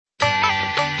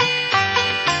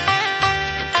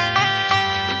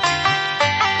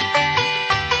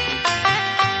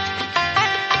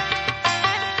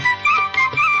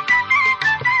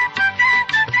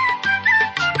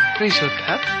ಪರಿಶುದ್ಧ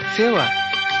ಸೇವಾ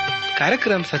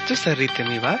कार्यक्रम सच्चो सर्रीते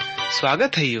मीवा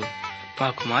स्वागत है यू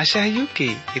माकु आशा है कि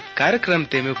इस कार्यक्रम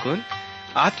ते मुकुन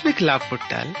आत्मिक लाभ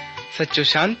पुट्टाल सच्चो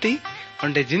शांति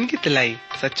उंडे जिंदगी तलाई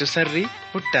सच्चो सर्री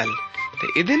पुट्टाल ते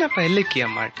इदिना पहले की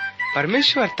अमट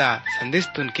परमेश्वर ता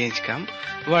संदेश तुन केंच कम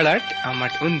वड़ट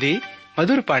अमट उंदी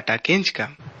मधुर पाटा केंच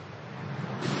कम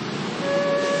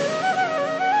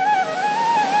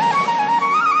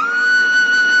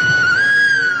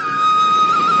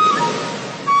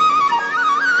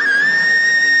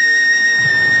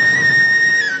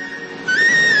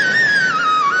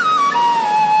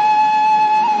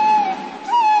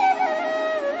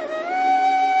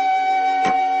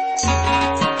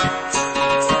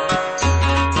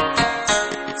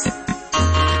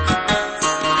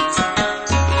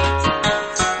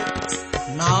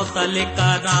तले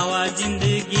का नावा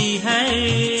जिंदगी है,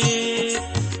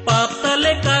 पाप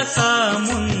तले का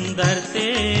समुंदर ते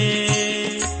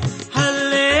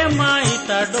हल्ले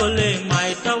माईता डोले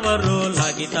माईता वरो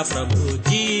लागिता प्रभु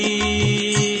जी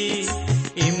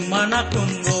इम्मना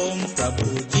कुंगोम प्रभु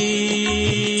जी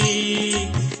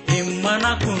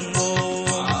इम्मना कुंगोम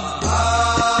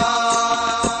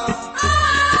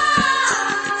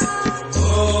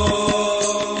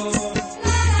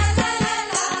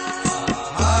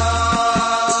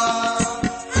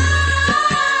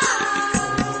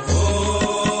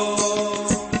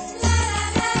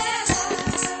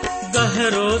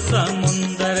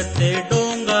समुंदर ते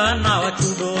डोंगा नाव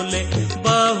चुडोले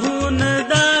बहुन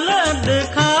दालद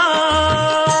खा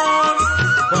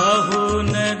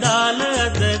बहुन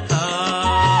दालद खा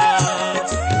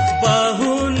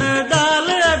बहुन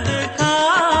दालद खा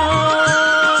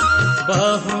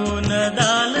बहुन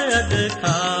दालद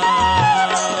खा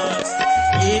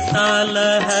ये ताल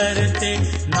हरते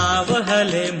नाव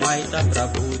हले माईता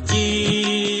प्रभु जी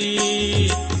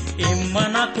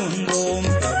इम्मना कुंगोम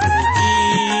प्रभु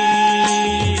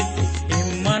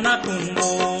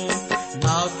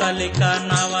तले का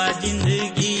नावा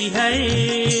जिंदगी है,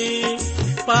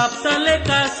 पाप तले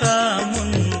का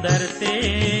समुंदर ते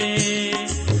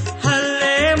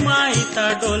हल्ले माईता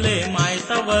डोले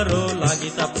माईता वरो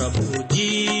लागिता प्रभु जी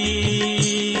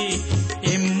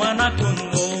इम्मना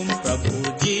कुंगोम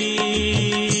प्रभु जी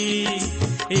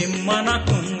इम्मना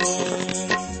कुंगोम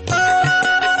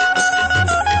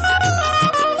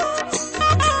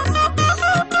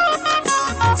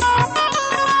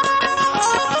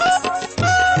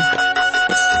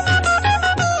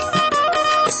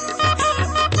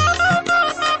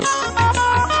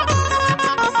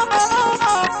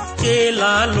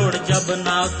लोड जब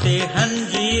नावते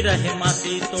हंजी रहे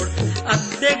मासी तोड़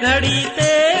अद्दे घड़ी ते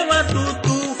वतू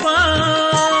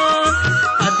तूफान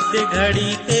अद्दे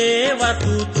घड़ी ते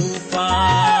वतू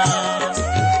तूफान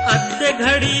अद्दे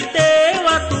घड़ी ते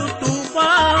वतू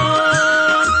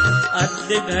तूफान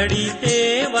अद्दे घड़ी ते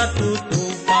वतू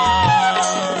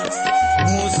तूफान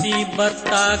मुसीबत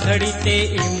का घड़ी ते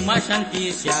इम्मा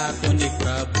शांति स्यातुनि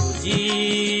प्रभु जी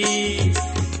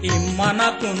इम्मना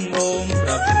कुंगोम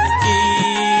प्रभु जी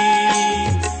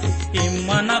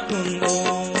इम्मना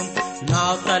कुंगोम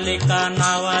नाव तले का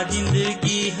नावा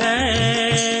जिंदगी है,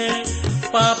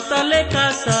 पाप तले का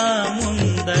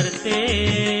समुंदर ते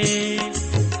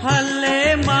हल्ले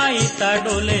माईता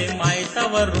डोले माईता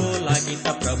वरो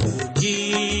लागिता प्रभु जी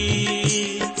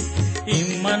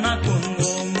इम्मना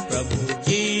कुंगोम प्रभु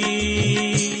जी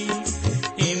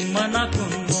इम्मना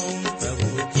कुंगोम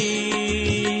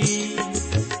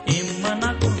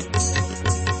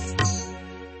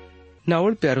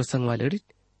नावल प्यारो संगवालेडी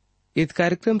इत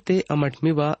कार्यक्रम ते अमट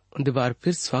मीवा दिवार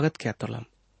फिर स्वागत किया तोलम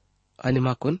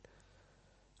अनिमाकुन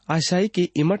आशाई की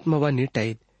इमट मवा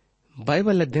नीटाइद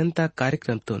बाइबल अध्ययनता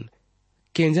कार्यक्रम तुन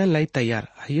केंजन लाई तैयार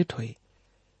हयट होई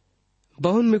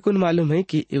बहुन मिकुन मालूम है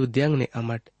कि उद्यांग ने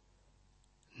अमट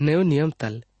नयो नियम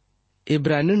तल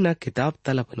इब्रानियन ना किताब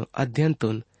तल अपनो अध्ययन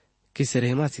तुन किसे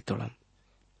रहमा सी तोलम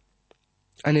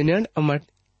अनिन्यन अमट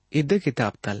इद्दे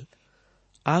किताब तल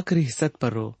आखिरी हिस्सत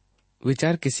पर रो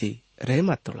विचार किसी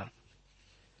रहमत तोड़म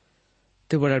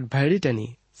ते बड़ट भाईडी टनी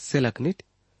सेलकनिट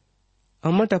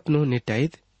अमट अपनो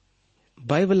निटाइद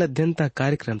बाइबल अध्ययनता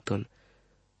कार्यक्रम तुन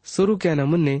शुरू क्या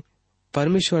नमुन्ने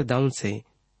परमेश्वर दाऊन से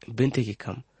बिनती की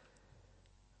कम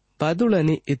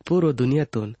बादुड़नी इतपूर्व दुनिया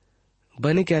तुन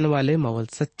बने के वाले मवल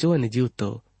सच्चो अनि जीव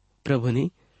तो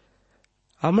प्रभुनी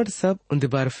अमट सब उन्दी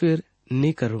बार फिर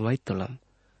नी करुवाई तोड़म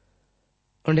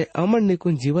उन्हें अमट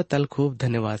निकुन जीवा तल खूब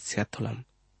धन्यवाद सिया तोड़म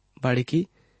बाड़ी की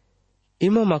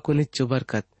इमा माकुनि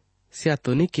चुबरकत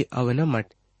सियातोनी की अवना मट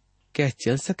क्या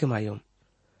चल सके मायोम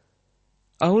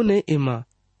अहू ने इमा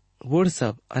वोड़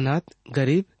सब अनाथ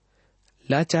गरीब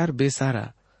लाचार बेसारा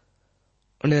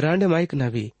उन्हें रांडे माइक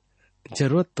नबी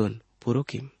जरूरत तोन पूरो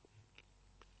कीम।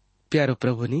 प्यारो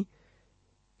प्रभुनी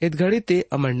इत घड़ी ते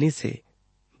अमरनी से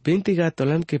बिनतीगा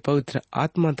तोलन के पवित्र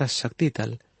आत्मा ता शक्ति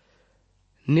तल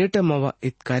नेट मावा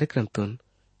इत कार्यक्रम तुन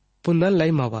पुनल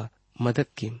लाई मावा मदद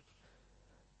कीम।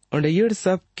 और येड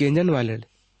सब केंजन वाले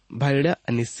भाईड़ा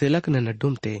अनि सेलक न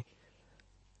नड्डूमते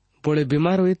बोले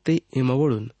बीमार हुए ते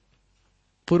इमवड़ून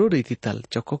पुरो रीति तल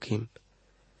चौको कीम।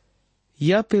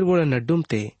 या फिर बोले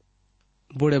नड्डूमते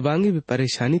बोले बांगी भी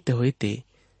परेशानी ते हुई ते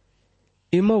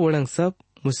इमा वड़ंग सब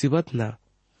मुसीबत ना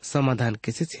समाधान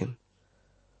कैसे छीम।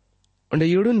 और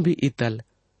येडून भी इतल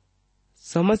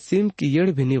समझ सीम की येड़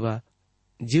भी निवा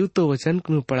जीव तो वचन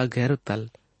कनु पड़ा गहरो तल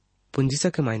पुंजिसा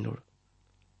के मायनोड़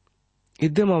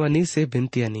इद्दे मावनी से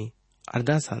बिनतियानी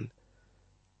अरदासान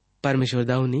परमेश्वर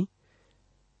दाऊनी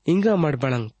इंगा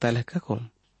मड़बड़ंग तलहका कोम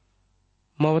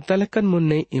माव तलहकन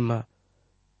मुन्ने इमा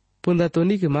पुंदा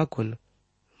तोनी के माकुन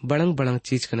बड़ंग बड़ंग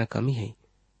चीज कना कमी है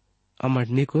अमर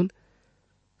निकुन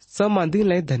सब मांदी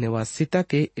लाई धन्यवाद सीता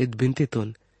के इत बिनती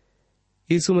तुन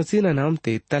यीशु मसीह ना नाम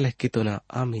ते तलह की तो ना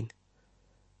आमीन।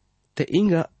 ते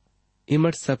इंगा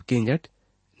इमट सब किंजट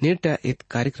नेटा इत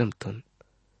कार्यक्रम तुन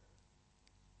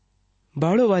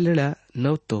बाड़ो वालेड़ा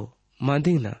नव तो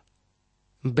मांदीना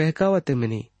बहकावते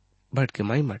मिनी भटके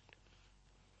माई मट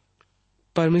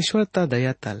परमेश्वर ता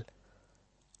दया तल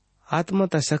आत्मा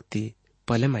ता शक्ति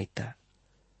पले माईता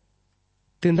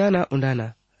तिंदाना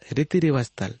उंडाना रीति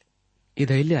रिवाज तल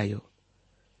इधैले आयो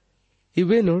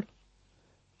इवे नोड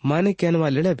माने कैन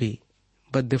वालेड़ा भी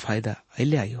बद्दे फायदा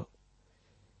ऐले आयो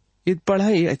इत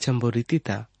पढ़ाई अचंबो रीति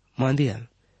ता मांदिया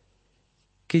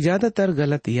कि ज्यादातर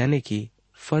गलत यानी कि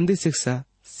फंदी शिक्षा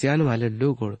सियान वाले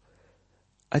लोगों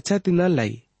अच्छा तिना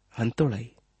लाई हंतोड़ाई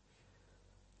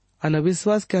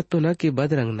अनविश्वास क्या तो न कि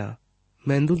बदरंगना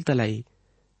मेंदुल तलाई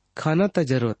खाना ता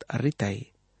जरूरत अर्रिताई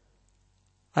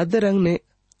अद रंग ने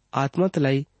आत्मा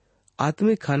तलाई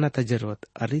आत्मिक खाना ता जरूरत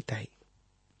अर्रिताई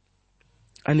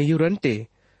अनि युरंटे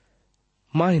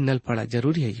माँ हिन्नल पड़ा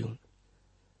जरूरी है यूं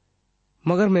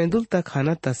मगर मेंदुल ता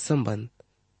खाना ता संबंध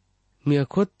मिया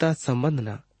खुद ता संबंध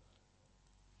ना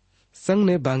संग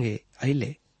ने बांगे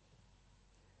आइले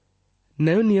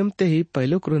नयो नियम ते ही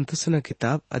पहलो कुरिन्थुस ना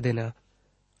किताब अदेना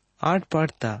 8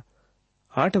 पाठ ता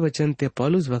 8 वचन ते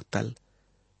पौलुस वक्तल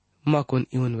माकुन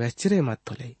इवन वैश्चर्य मत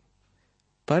तोले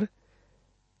पर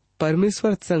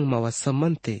परमेश्वर संग मावा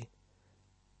संबंध ते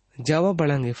जावा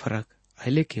बढ़ांगे फरक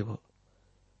आइले के वो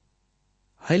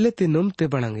आइले ते नुम ते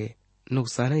बढ़ांगे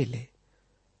नुकसान आइले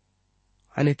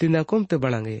अनि तिंदाकुम ते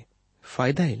बढ़ांगे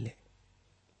फायदा आइले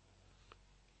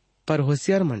पर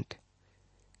होशियार मंट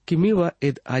कि मी वा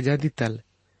इद आजादी तल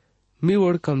मी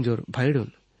वोड़ कमजोर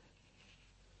भाईडून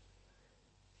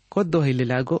को दो हिले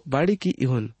लागो बाड़ी की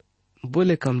इहुन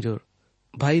बोले कमजोर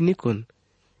भाई निकुन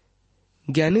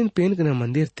ज्ञानीन पेन कना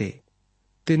मंदिर ते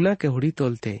तिन्ना के हुड़ी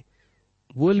तोलते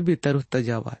बोल भी तरुह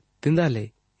तजावा तिंदाले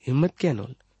हिम्मत क्या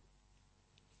नोल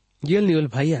येल नियोल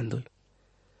भाई आंदोल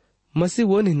मसी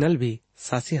वो निनल भी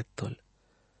सासी हत्तोल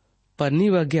परनी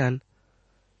व ज्ञान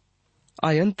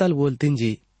आयन तल बोल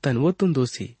तिंजी तन वो तुम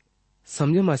दोषी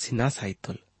समझे मासी ना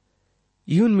साइतोल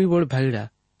यून मी वोड़ भाईड़ा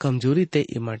कमजोरी ते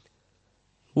इमट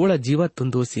वोड़ा जीवा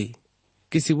तुम दोषी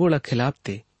किसी वोड़ा खिलाफ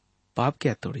ते पाप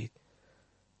क्या तोड़ी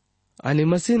अनि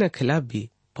मसीह न खिलाफ भी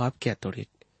पाप क्या तोड़ी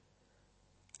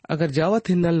अगर जावत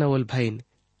हिन्नल न वोल भाईन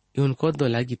यून को दो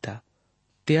लागी था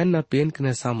त्यान न पेन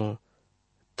न सामो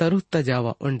तरुह ता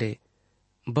जावा उंडे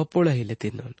बपोड़ा हिले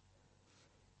तिन्नोन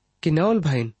कि नवल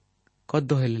भाईन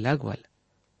कोद्दो हिले लागवाल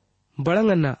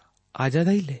बड़ंगन्ना आजाद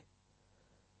हिले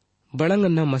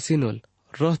बड़ंगन्ना मसीनोल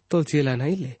रोह तो चेला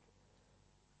नहिले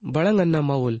बड़ंगन्ना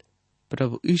माउल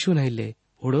प्रभु यीशु नहिले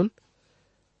उड़ोन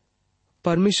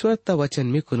परमेश्वर ता वचन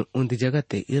मिकुन उन्दी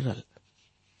जगते इरल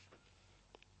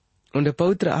उंडे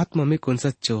पवित्र आत्मा मिकुन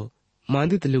सच्चो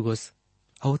मांदित लुगोस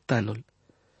औतानुल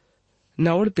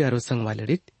नावड़ प्यारो संग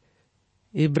वालेडिट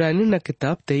इब्रानी न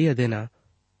किताब ते अदेना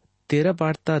 13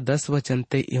 पाठता 10 वचन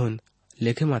ते इहुन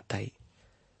लेखे माताई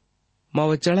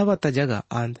माव चढ़ावा ता जगा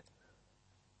आंद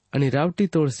आणि रावटी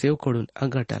तोड़ सेव कोडून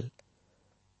अगटल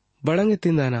बड़ंगे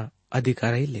तिंदाना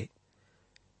अधिकार ले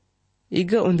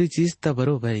इग उन्दी चीज ता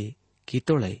बरोबरी की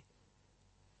तोड़ई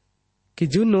कि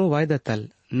जुनो वायदा तल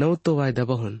नव तो वायदा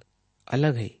बहुन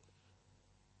अलग है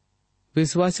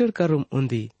विश्वासिड करुम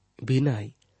उन्दी भीना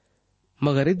आई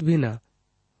मगर इत भीना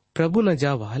प्रभु न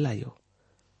जा वहलायो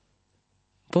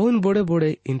बहुन बोड़े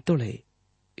बोड़े इन तोड़े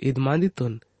ईद मांदी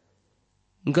तुन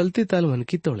गलती तल मन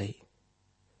की तोड़ई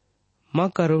माँ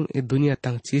करुम इ दुनिया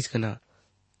तंग चीज कना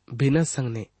भीना संग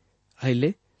ने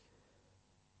आइले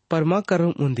पर माँ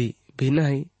करुम उन्दी भीना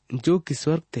है जो कि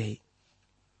स्वर्ग ते है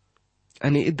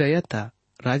अनि इ दया ता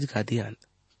राजगादियान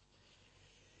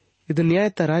ಇದು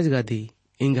ನ್ಯಾಯತ ರಾಜಗಾದಿ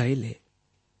ಇಂಗಾಯಿಲೆ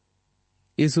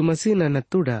यीशु मसीह न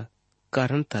नत्तुडा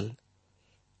कारण तल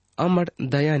अमर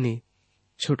दयानी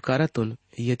छुटकारा तुन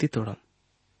यति तोड़म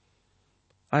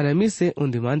अनमी से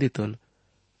उन्दिमांदी तुन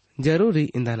जरूरी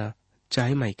इंदाना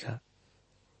चाहे माइका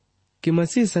कि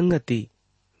मसीह संगति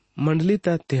मंडली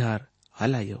ता तिहार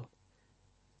हलायो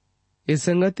इस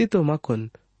संगति तो माकुन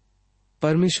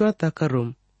परमेश्वर ता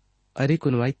करुम अरी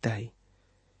कुनवाइता है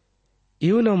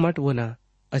यू न मट वना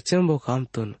अचंबो काम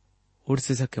तुन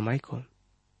उड़से सके माइकोन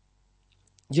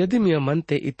यदि मिया मन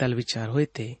ते इतल विचार होए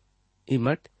थे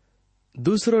इमट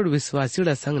दूसरों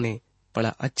विश्वासीड़ा संग ने बड़ा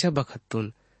अच्छा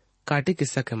बखतून काटे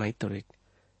किस्सा कमाई तोड़िट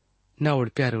ना उड़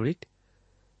प्यार उड़िट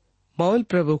माउल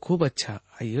प्रभु खूब अच्छा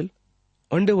आयुल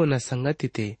ओंडे वो न संगति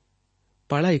ते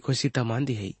बड़ा ही खुशी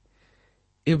तमांदी है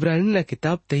इब्रानी ना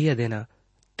किताब तहिया देना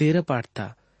 13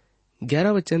 पाठता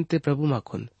 11 वचन ते प्रभु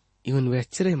माखुन इवन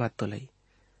वेचरे मात तो लई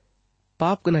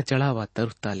पाप न चढ़ावा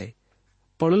तरुताले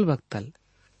पड़ुल भक्तल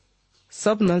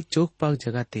सब नल चौक पाक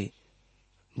जगाते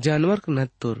जानवर न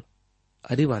तुर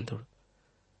अरी बांधुड़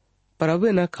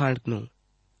परवे न खांडनु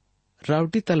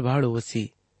रावटी तल भाड़ो वसी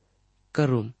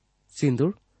करुम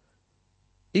सिंदुड़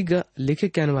इग लिखे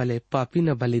क्यान वाले पापी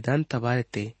न बलिदान तबारे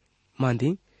ते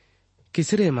मांदी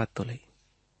किसरे मात तो लई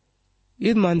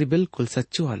ईद मांदी बिल्कुल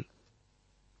सच्चू हन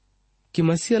कि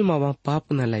मसीहल मावा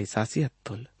पाप न लाई सासी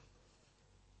हत्तुल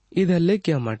ईद हल्ले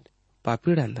के अमट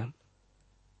पापी डांदम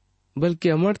बल्कि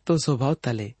अमर तो स्वभाव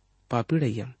तले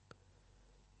पापीड़यम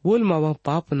वोल मावा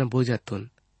पाप न बोजातुन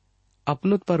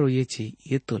अपनोत पर ये ची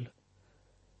ये तुल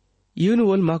यून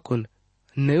वोल माकुन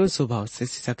नयो स्वभाव से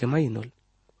सके माइनुल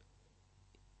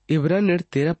इब्रान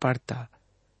 13 पाठता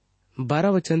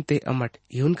 12 वचन ते अमट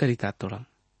यून करिता तोड़म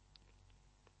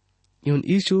यून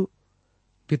ईशु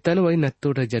पितन वही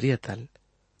नत्तोड़ जरिया तल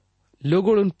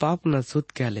लोगों उन पाप न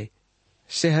सुत क्याले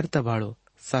शहर तबाड़ो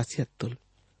सासियत तुल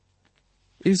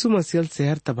यीशु मसीह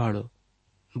शहर तबाड़ो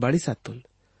बड़ी सातुल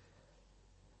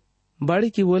बाड़ी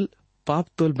की बोल पाप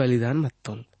तोल बलिदान मत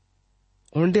तोल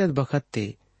ओंडे अद बखत ते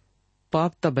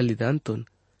पाप ता बलिदान तुन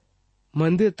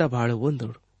मंदिर तबाड़ो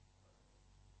वंदुड़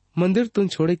मंदिर तुन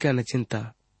छोड़े क्या न चिंता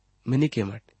मिनी के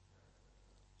मट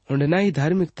ओंडे ना ही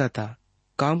धार्मिकता था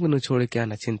काम नु छोड़े क्या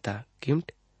न चिंता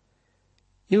किमट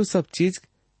ये सब चीज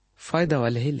फायदा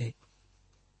वाले ही ले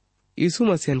यीशु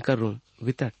मसीह कर रूम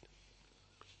वितट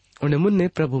उन्हें मुन्ने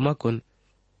प्रभु माकुन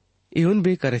इहुन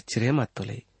भी करच्चरे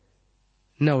मातोले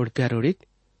न उड़ प्यार उड़ित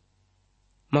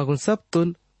माकुन सब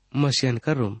तुन मशियन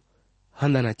कर रूम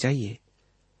हंदाना चाहिए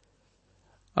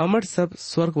अमर सब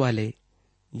स्वर्ग वाले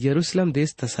यरूशलेम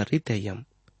देश तसरी तयम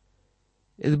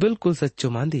इस बिल्कुल सच्चो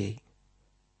मांदी है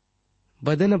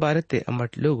बदन बारते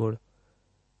अमट लोगोड़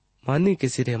मानी के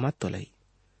सिरे मातोलाई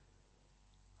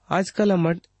आजकल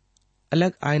अमट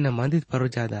अलग आय न मांदित परो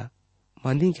ज्यादा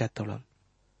मांदी क्या तोड़म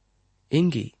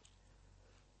इंगी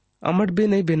अमट बे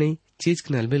नहीं चीज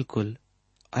कनल बिल्कुल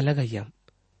अलग अयम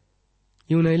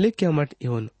यूं नहीं लिख के अमट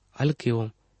यून हल्के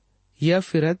ओम या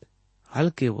फिरद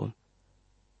हल्के ओम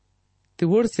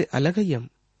तिवोड़ से अलग अयम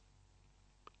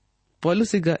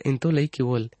पॉलिसिगा इंतो लई की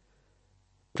बोल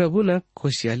प्रभु न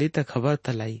खुशियाली तक खबर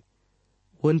तलाई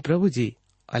वन प्रभु जी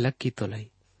अलग की तो लाई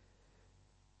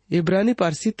इब्रानी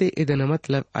पारसी ते इदन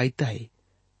मतलब आयता है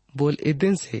बोल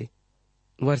इदन से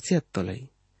वर्षियत तो लाई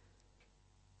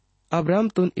अब्राम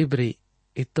तुन इब्री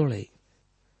इतोड़े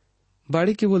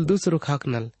बाड़ी की बोल दूसरो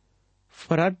खाकनल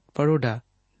फराड पड़ोडा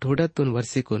ढोडा तुन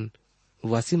वर्षी कुन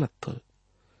वासी मत्तोल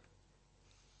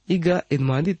इगा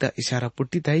इदमादी ता इशारा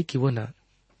पुट्टी ताई की वो ना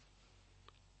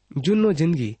जुन्नो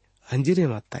जिंदगी हंजीरे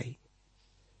माताई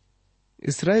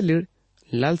इसराइल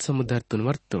लाल समुद्र तुन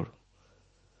वर्त तोड़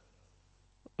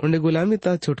उन्हें गुलामी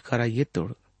ता छुटकारा ये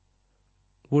तोड़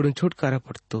वोडुन छुटकारा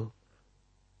पड़तो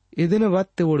इदन बात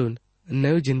ते वोडुन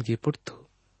नयो जिंदगी पुट्तो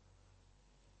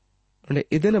उन्हें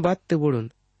इदन बात ते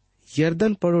वोडुन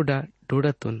यर्दन पड़ोडा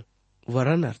ढोडा तुन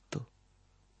वरन अर्थो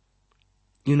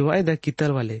इन वायदा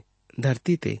कितल वाले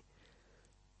धरती ते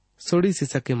सोड़ी से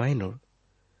सके माइनोड़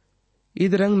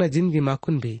ईद रंग न जिंदगी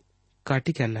माकुन भी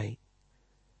काटी क्या नाई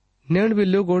नेण भी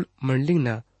लोगोड़ मंडलिंग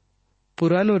ना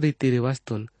पुरानो रीति रिवाज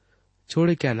तुन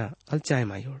छोड़े क्या ना अलचाए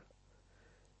मायोड़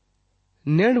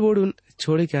नेण वोडुन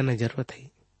छोड़े क्या ना जरूरत है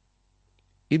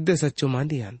इद्दे सच्चो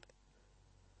मांदी आन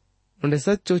उन्हें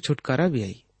सच्चो छुटकारा भी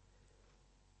आई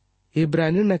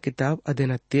इब्रानी ना किताब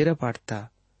अदेना 13 पाठता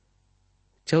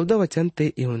 14 वचन ते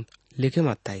इहुन लिखे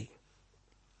माताई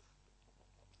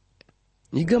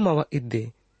इग मावा इद्दे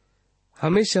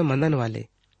हमेशा मनन वाले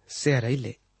शहर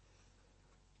ले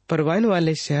परवाइन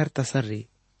वाले शहर तसर्री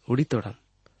उड़ी तोड़म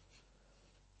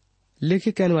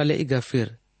लेखे कहन वाले इगा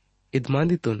फिर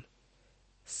इदमांदी तुन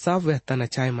साफ वहता न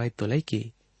चाय माई तो लई की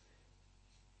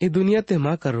ई दुनिया ते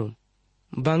माँ करूम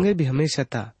बांगे भी हमेशा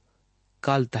ता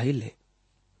काल ताहिले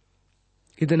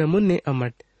ಇದನ್ನ ಮುನ್ನೆ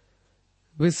ಅಮ್ಮಟ್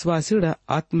ವಿಶ್ವಾಸಿಡ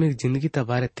ಆತ್ಮಿಕ ಜಿಂದಗಿ ತ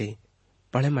ಬಾರತೆ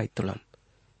ಪಳೆ ಮಾಯ್ತುಳಂ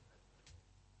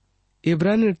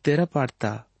इब्रानी 13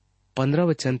 पाठता 15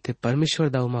 वचन ते परमेश्वर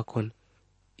दाऊ माखून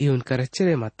येऊन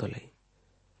करच्चरे मातोलय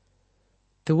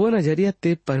ते वो नजरिया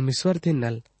ते परमेश्वर ते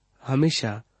नल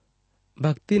हमेशा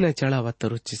भक्ति न चढ़ावा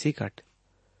तरुच्ची काट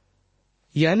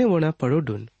याने वोना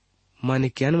पड़ोडून माने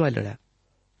क्यान वालड़ा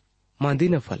मांदी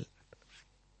न फल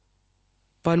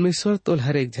परमेश्वर तोल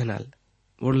हर एक जनाल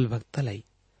वोडल भक्ता लाई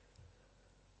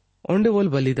ओंडे वोल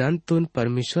बलिदान तून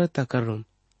परमेश्वर तकर्रुम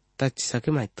तच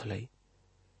सके मायतोलय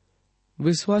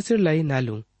विश्वासी लाई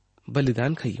नालू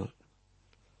बलिदान खइयो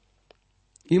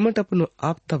इमट अपनो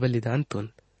आप ता बलिदान तून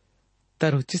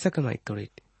तर हुच्ची सके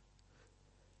मायतोळीट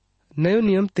नयो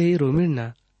नियम ते रोमिणना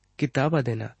किताब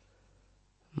देना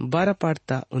 12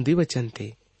 पाठता उंदी वचन ते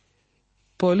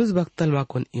पौलुस भक्तल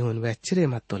माकोन इवन वैच्चरे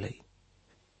मातोलय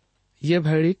ये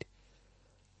भैडीट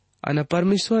अन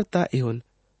परमेश्वर ता इवन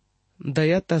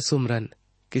दया ता सुमरन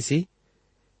किसी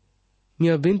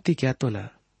मियो बिनती क्या तो ना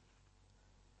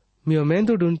मियो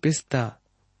मेंदुडून पिस्ता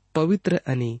पवित्र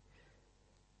अनि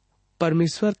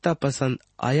परमेश्वर ता पसंद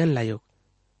आयन लायोग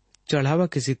चढ़ावा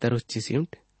किसी तरुच्ची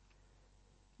सीमट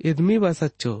इदमी व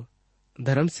सच्चो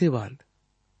धर्म से वान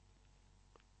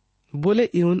बोले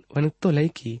इवन वनतो लय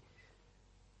की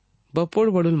बपोड़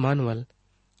बड़ुल मानवल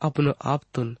अपनो आप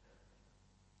तुन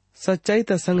सच्चाई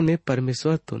तसंग ने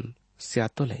परमेश्वर तुन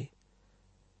स्यातो लय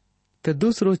ते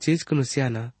दूसरो चीज कनु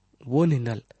स्याना वो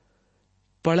निनल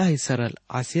पड़ा ही सरल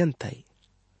आसियन थाई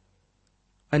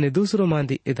अने दूसरो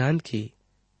मांदी इदान की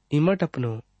इमट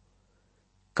अपनो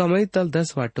कमाई तल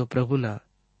 10 वाटो प्रभुना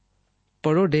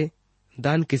पड़ोडे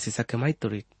दान किसी सकमाई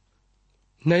तोड़ी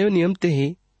नयो नियम ते ही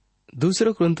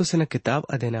दूसरो कुरिन्थोसना किताब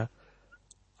अदेना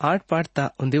 8 पाठता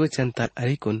उंदी वचन ताल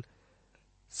अरिकुन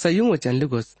सयुं वचन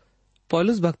लुगोस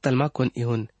पौलुस भक्तलमा कोन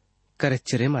इहुन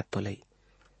करच्चरे मातोलई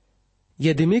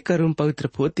यदि मी करुम पवित्र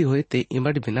पोती होय ते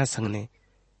इमट बिना संगने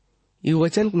ಈ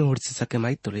ವಚನಕ್ನು ಹುಡ್ಸಿ ಸಕೆ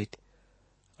ಮಾಯ್ತುಳಿಟ್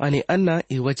ಅನಿ ಅನ್ನ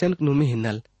ಈ ವಚನಕ್ನು ಮಿ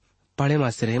ಹಿನ್ನಲ್ ಪಳೆ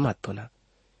ಮಾಸಿರೆ ಮಾತೋನ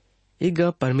ಈಗ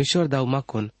परमेश्वर दाव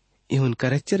माकोन इहुन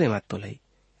करच्चरे मातोलई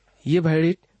ये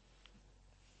भैडिट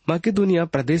माकिदुनिया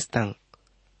प्रदेश तांग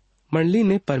मंडली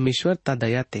ने परमेश्वर ता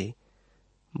दयाते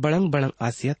बड़ंग बड़ंग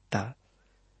आसियत ता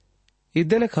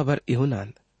इदन खबर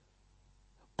इहुनान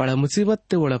पड़ मुसीबत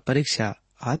ते वड़ा परीक्षा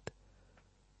आत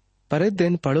परे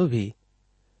दिन पड़ो भी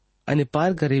अनि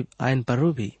पार गरीब आयन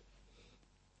परो भी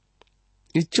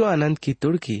इच्चो आनंद की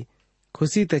तुड़की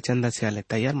खुशी ते चंदा स्याले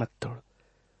तैयार मत तोड़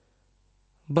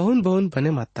बहुन बहुन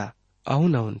बने माता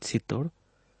अहुन अहुन सी तोड़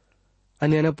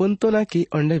अन्य पुंतो ना की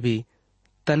ओंडे भी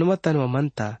तनव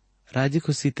मनता राजी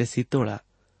खुशी ते सी तोड़ा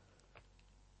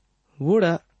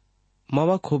वोड़ा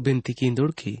मावा खूब बिनती की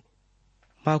दुड़की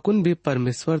माकुन भी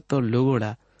परमेश्वर तो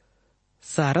लोगोड़ा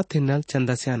सारा थिन्नल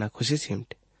चंदा स्याना खुशी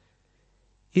सिमट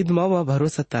ईद मावा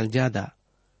भरोसा ताल ज्यादा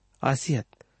आसियत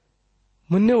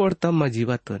मुन्ने ओढ़ता मा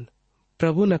जीवातुन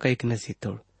प्रभु न कैक न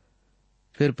सीतोड़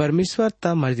फिर परमेश्वर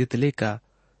ता मर्जित लेका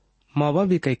मावा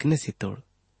भी कैक न सीतोड़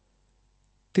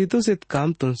तीतु सित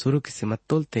काम तुन शुरू किसी मत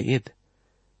तोलते ईद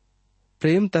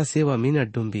प्रेम ता सेवा मीना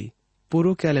डुम्बी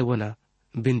पूरो क्याले वोना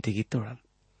बिनती की तोड़म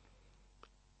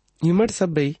इमट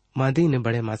सब बई मादी ने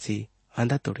बड़े मासी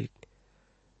आंधा तोड़ी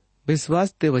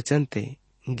विश्वास ते वचन ते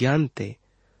ज्ञान ते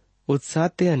उत्साह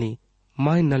ते अनि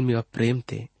माही नलमी प्रेम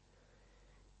ते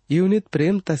यूनित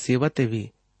प्रेम ता सेवा ते भी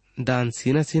दान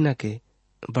सीना सीना के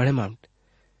बड़े मामट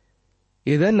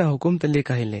इधर न हुकुम तले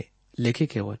कहले लेखे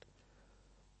केवल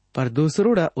पर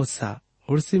दूसरोड़ा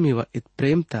उत्साह उड़सी मीवा इत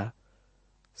प्रेम ता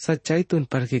सच्चाई तुन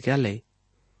पर के क्या ले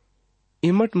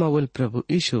इमट मावल प्रभु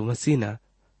यीशु मसीना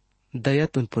दया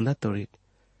तुन पुंदा तोड़ी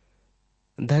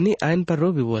धनी आयन पर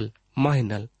रो भी बोल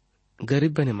माहिनल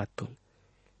गरीब बने मत तुल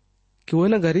कि वो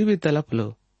न गरीबी तलप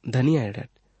लो धनी आयडट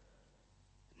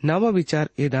नावा विचार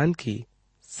एदान की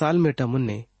साल मेटा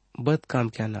मुन्ने बद काम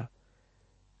क्या ना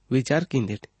विचार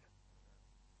किंदिट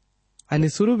आणि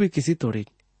सुरू भी किसी तोड़ी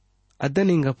अदन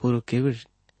इंगा पूरो केविर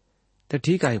ते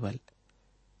ठीक आईवल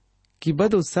कि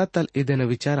बद उत्साह तल इदन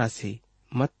विचार आसी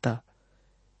मत्ता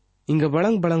इंगा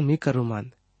बड़ंग बड़ंग मी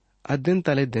करुमान अदन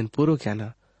तले दिन पूरो क्या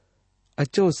ना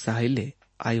अच्छो उत्साह हिले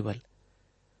आईवल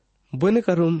बुन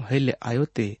करुम हिले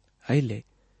आयोते हिले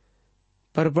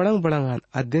पर बड़ंग बड़ंगान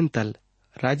अदन तल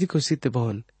राजी खुशी ते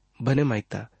बहुन बने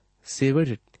माइता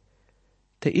सेवडिट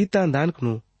ते ईता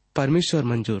दानकनु परमेश्वर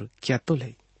मंजूर क्या तो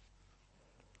ले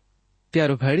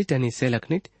प्यारो भाड़ी टनी से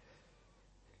लखनिट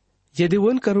यदि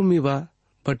वन करू मीवा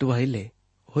बटुवाइले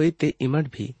होते इमट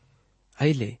भी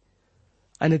आइले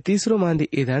अने तीसरो मांदी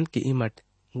ईदान की इमट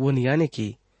वन याने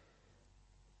की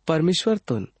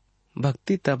परमेश्वरतून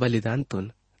भक्तीता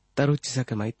बलिदानतून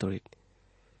तरुचिसके माहीत तोडीत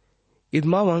इद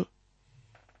मावांग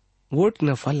वोट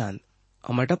न फलान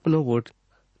अमटपनो वोट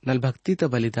नल भक्तीता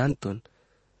बलिदानतून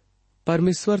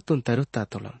परमेश्वरतून तरुता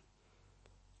तोलम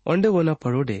ओंडे वोना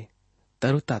पड़ोडे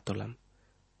तरुता तोलम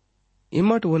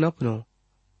इमट वोनपनो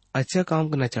अच्छा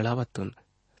काम न चढ़ावतून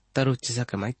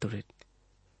तरुचिसके माहीत तोडीत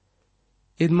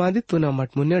इद मादितून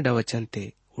अमट मुन्या डवचन ते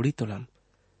उड़ी तोलम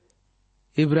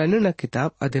इब्रानियों न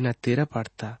किताब अदेना 13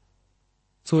 पाठता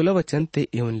 16 वचन ते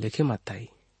इवन लिखे माताई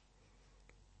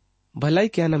भलाई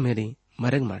क्या न मेरी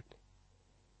मरग मट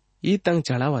ई तंग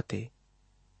चढ़ावाते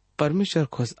परमेश्वर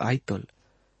खुश आई तोल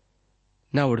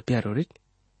ना उड़ प्यारोरिट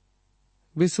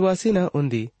विश्वासी न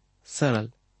उन्दी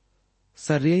सरल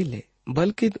सर्रियले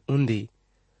बल्कि उन्दी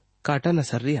काटा न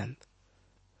सर्रियान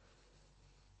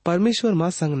परमेश्वर मां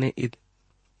संग ने इद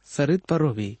सरित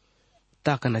पर भी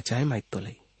ताका न चाहे माइत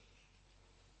तोलई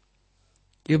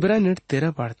इब्रानियों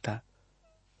 13 पाठता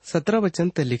 17 वचन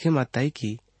ते लिखे माताई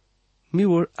की मी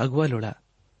वोड़ अगवा लोड़ा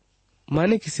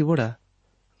माने किसी वोड़ा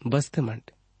बसते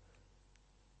मंट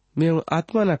मैं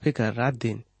आत्मा ना फिकर रात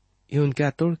दिन ये उनके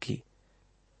तोड़ की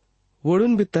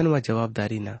वोड़ुन भी तनवा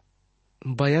जवाबदारी ना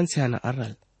बयान से आना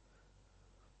अर्रल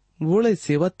वोड़े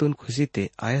सेवा तुन खुशी ते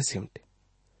आया सिमट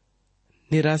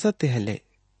निराशा ते हले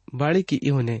बाड़ी की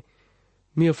इहोने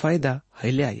मी फायदा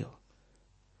हले आयो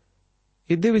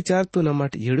इदे विचार तो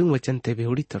नमट येड़ू वचन ते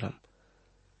बेहुड़ी तोड़म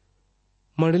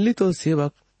मंडली तो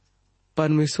सेवक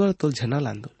परमेश्वर तो झना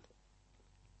लांदुल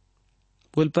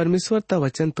बोल परमेश्वर ता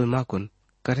वचन तो माकुन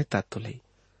करे तातुलई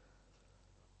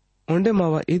ओंडे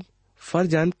मावा इद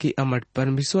फरजान की अमट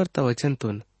परमेश्वर ता वचन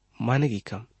तुन मानेगी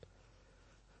कम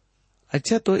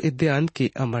अच्छा तो इदे आंद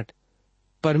की अमट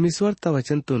परमेश्वर ता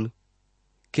वचन तुन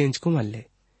केंचको मल्ले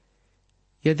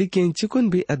यदि केंचकुन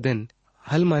भी अदन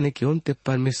हल माने क्यों ते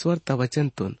परमेश्वर ता वचन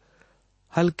तुन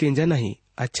हल केंजा नहीं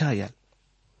अच्छा आयल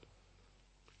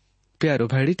प्यारो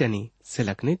भाड़ी टनी से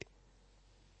लखनिट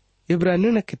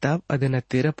इब्रानियों न किताब अदेना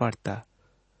 13 पाठता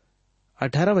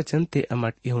 18 वचन ते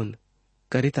अमट इहुन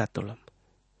करिता तोलम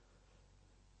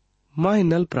माँ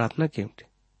नल प्रार्थना केमट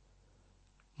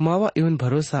मावा इवन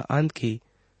भरोसा आंद की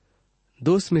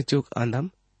दोस्त में चूक आंदम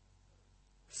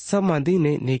सब मादी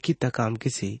ने नेकी तकाम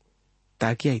किसी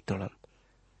ताकि आई तोड़म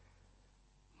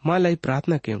माँ लाई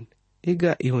प्रार्थना केमट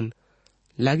इगा इहुन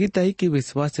लागी ताई की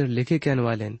विश्वास लिखे के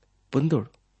वालेन पुंदुड़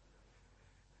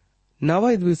नावा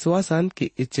इद विश्वासान की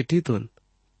इस चिट्ठी तुन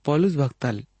पौलुस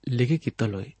भक्ता लिखे की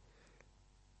तलोई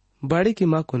बाड़ी की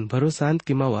माँ कुन भरोसान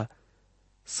की मावा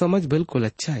समझ बिल्कुल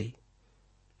अच्छा आई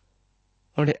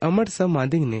और अमर सब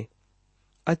मादिंग ने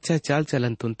अच्छा चाल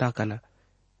चलन तुन ताकना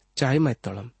चाहे मैं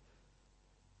तोड़म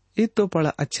इत तो पड़ा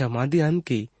अच्छा मादियान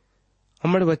की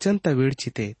अमर वचन ता वेड़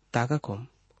चिते ताका कोम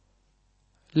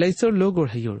लैसो लोग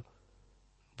ओढ़योड़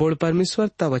बोल परमेश्वर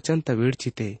ता वचन ता वेड़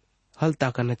चिते हल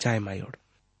ताकना चाहे मायोड़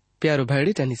प्यारो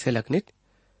भाईडी टनी से लखनित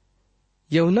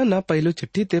यौना ना पहलो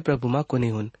चिट्ठी ते प्रभु मां को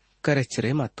निहुन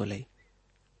करेचरे मातोलई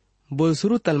बोल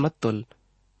सुरु तल मत तोल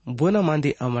बोना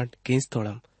मांदी अमट केंस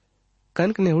तोड़म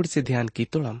कनक ने उड़ से ध्यान की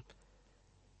तोड़म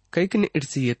कैक ने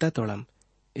इड़सी येता तोड़म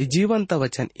जीवन ता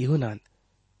वचन इहुनान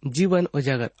जीवन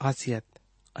उजागर आसियत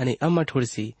अनि अमट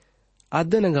हुड़सी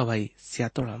आदन गवाई स्या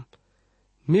तोड़म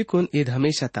मीकुन ईद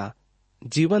हमेशा ता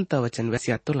जीवन ता वचन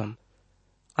वैस्या तोड़म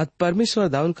अद परमेश्वर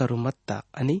दाउन करू मत्ता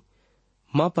अनि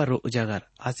माँ पर उजागर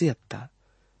आसियत्ता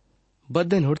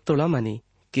बदन हुड़ तोड़म अनि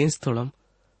केंस तोड़म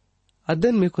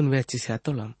अदन मीकुन वैची स्या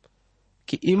तोड़म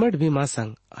कि इमट भी मां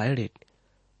संग आयडेट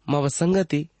माव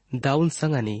संगति दाउन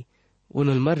संगानी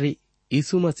उनुल मर्री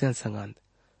ईसु मसीह संगांद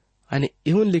आणि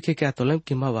इहुन लिखे क्या तोलम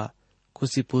की मावा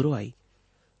खुशी पूरो आई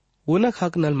उनक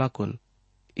हक नल माकुन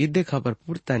इदे खबर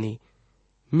पुरतानी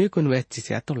मीकुन वैची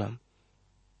स्या तोलम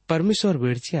परमेश्वर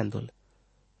वेड़ची आंदोल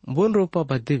बोन रोपा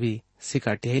बद्दे भी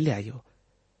सिकाटी हेले आयो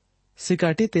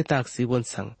सिकाटी ते ताकसी बोन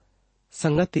संग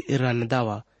संगति इरान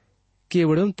दावा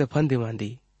केवड़म ते फंदी मांदी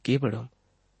केवड़म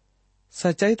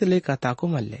सच्चाई ते लेका ताको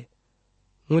मल्ले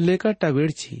मुलेका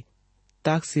टावेड़ची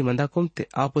ताकसी मंदाकुम ते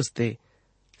आपुस्ते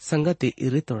संगति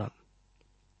इरितोड़म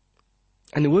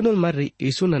अनि वोनुल मर्री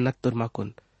ईशु न नत्तुर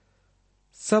माकुन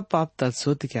सब पाप तल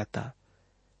सोत क्या था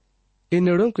इन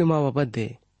नेड़ों के मावा बद्दे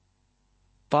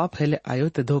पाप हेले आयो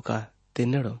ते धोखा ते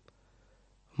नेड़ों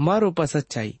मारो पा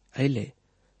सच्चाई आइले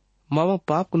मावा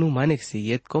पाप कुनु माने सी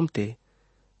येत कोमते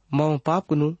मावा पाप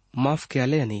कुनु माफ क्या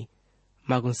ले अनि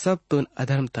मागुन सब तुन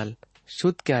अधर्म तल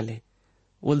शुद्ध क्या ले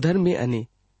उलधर्मी अनि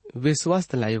विश्वास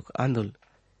तलायुक आंदोल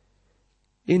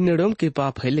इन नेड़ों के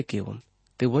पाप हेले केवम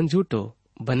ते वन झूठो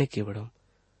बने केवड़म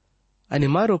अनि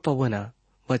मारो पवना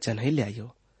वचन हेले आयो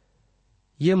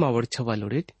ये मावड़ छवा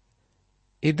लोड़िट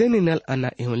इदे निनल अन्ना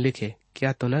इहुन लिखे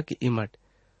क्या तो ना कि इमट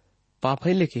पाप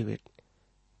है लेके वेट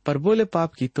पर बोले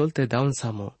पाप की तोलते दाउन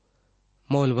सामो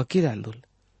मोल वकील आंदोल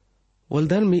उल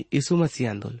धर्मी यीशु मसीह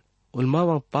आंदोल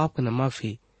उलमावंग पाप न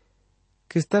माफी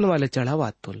किस्तन वाले चढ़ावा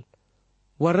तुल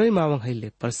वर्रई मावंग है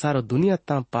ले पर सारो दुनिया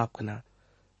ताम पाप कना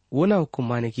वो ना हुकुम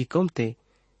माने की कमते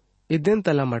इदेन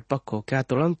तला मट पक्को क्या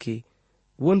तोड़म की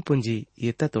वोन पुंजी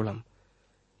ये तोड़म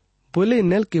बोले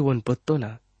नल की वोन पत्तो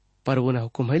ना पर वो ना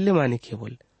हुकुम है माने की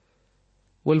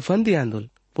बोल फंदी आंदोल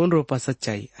पुन रोपा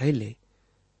सच्चाई है ले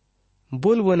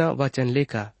बोल वो ना वचन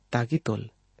लेका ताकि तोल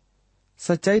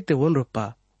सच्चाई ते वोन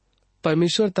रोपा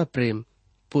परमेश्वर ता प्रेम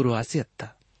पूर्वासी अत्ता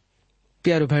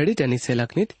प्यारो भाड़ी टनी से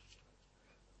लखनित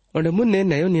और मुन्ने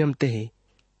नयो नियम ते ही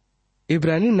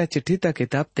इब्रानी न चिट्ठी ता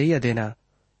किताब तैया देना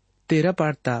 13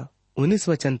 पाठता 19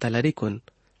 वचन तलरी कुन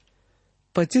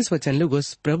 25 वचन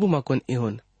लुगुस प्रभु मकुन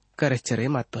इहुन करचरे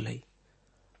मातोलई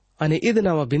अने इद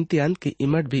नवा बिंती अंत की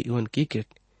इमट भी इहुन की किट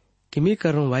किमी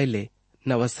करूं वाइले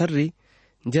नवा सर्री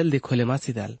जल्दी खोले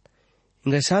मासी दाल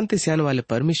इंगा शांति स्यान वाले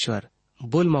परमेश्वर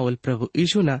बोल मावल प्रभु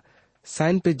ईशु ना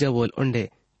साइन पे जवोल उंडे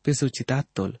पिसु चितात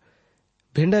तोल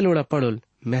भिंडा लोड़ा पड़ोल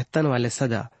मेहतन वाले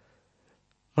सदा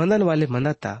मंदन वाले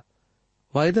मंदाता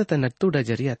वायदा त नट्टूडा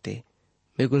जरियाते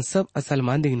मेगुन सब असल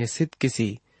मांदिंग ने सिद्ध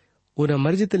किसी उन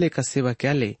मर्जित लेकर सेवा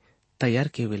क्या ले तैयार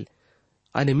केविल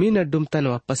आणि मी नड्डुम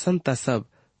तनवा पसंद ता सब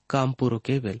काम पूरो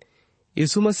केविल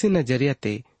यीशु मसीह न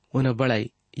जरियाते उन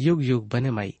बड़ाई युग युग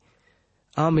बने माई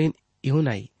आमीन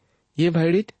इहुनाई ये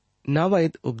भाईडिट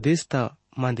नावायद उपदेश ता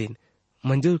मांदिन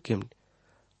मंजूर किम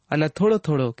अना थोड़ो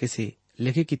थोड़ो किसी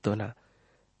लेखे की तोना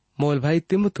मोल भाई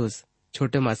तिमुतुस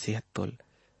छोटे मासी हत्तोल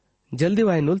जल्दी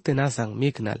वायनुल ते ना सांग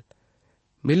मीक नल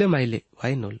मिले माइले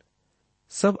वायनुल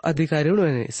सब अधिकारियों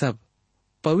ने सब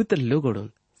पवित्र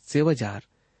लोगोड़ून सेवाजार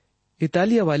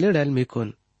इतालिया वाले डाल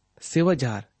मीकुन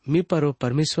सेवाजार मी परो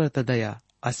परमेश्वर तदया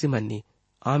आसिमन्नी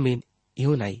आमीन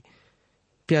इहुनाई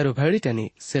प्यारो भाड़ी टनी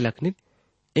से लखनित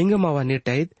इंगमावा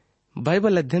नेटाइद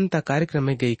बाइबल अध्ययन ता कार्यक्रम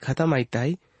में गई खत्म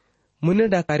आईताई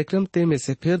मुन्नेडा कार्यक्रम ते में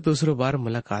से फिर दूसरो बार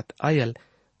मुलाकात आयल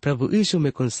प्रभु यीशु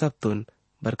में कुन सब तुन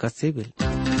बरकत से बिल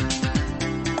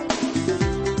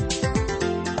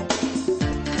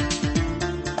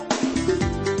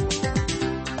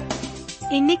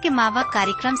इन्ने के मावा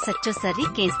कार्यक्रम सच्चो सर्री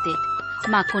केंसते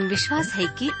माकुन विश्वास है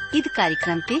कि ईद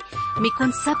कार्यक्रम ते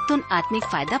मिकुन सब तुन आत्मिक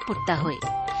फायदा पुट्टा होए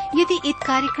यदि ईद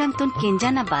कार्यक्रम तुन केंजा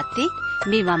न बाते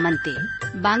मीवा मनते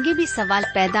बांगे भी सवाल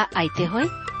पैदा आते होए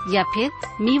या फिर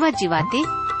मीवा जीवाते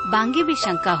बांगे भी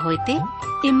शंका होते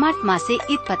इम्मत माँ से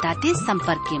ईद पताते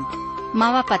संपर्क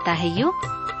मावा पता है यो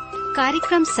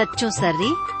कार्यक्रम सच्चो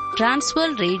सर्री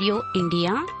Trans World radio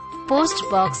India post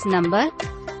box number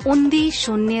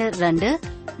 110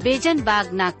 Bezonbagh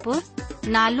Nagpur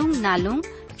नालुंग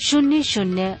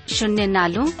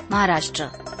 0004 महाराष्ट्र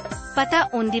पता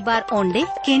उन्दी बार ओंडे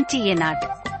केंची ये नाट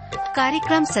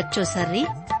कार्यक्रम सच्चो सर्री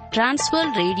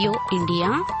Trans World radio India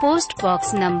post box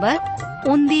number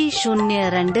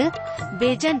 110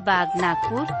 Bezonbagh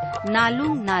Nagpur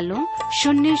नालुंग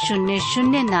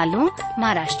 0004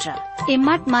 महाराष्ट्र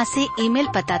इम्मत माँ से ईमेल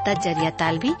पताता जरिया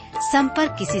ताल भी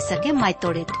संपर्क किसी सके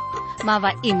मायतोड़े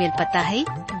मावा ईमेल पता है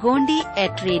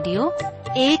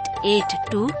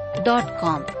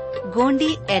gondi@radio882.com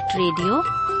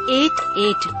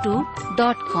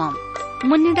gondi@radio882.com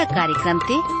मुन्निडा कार्यक्रम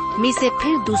ते मी से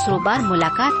फिर दूसरो बार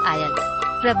मुलाकात आयल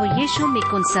प्रभु यीशु में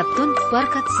कुन सब तुन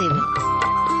बरकत सेवन।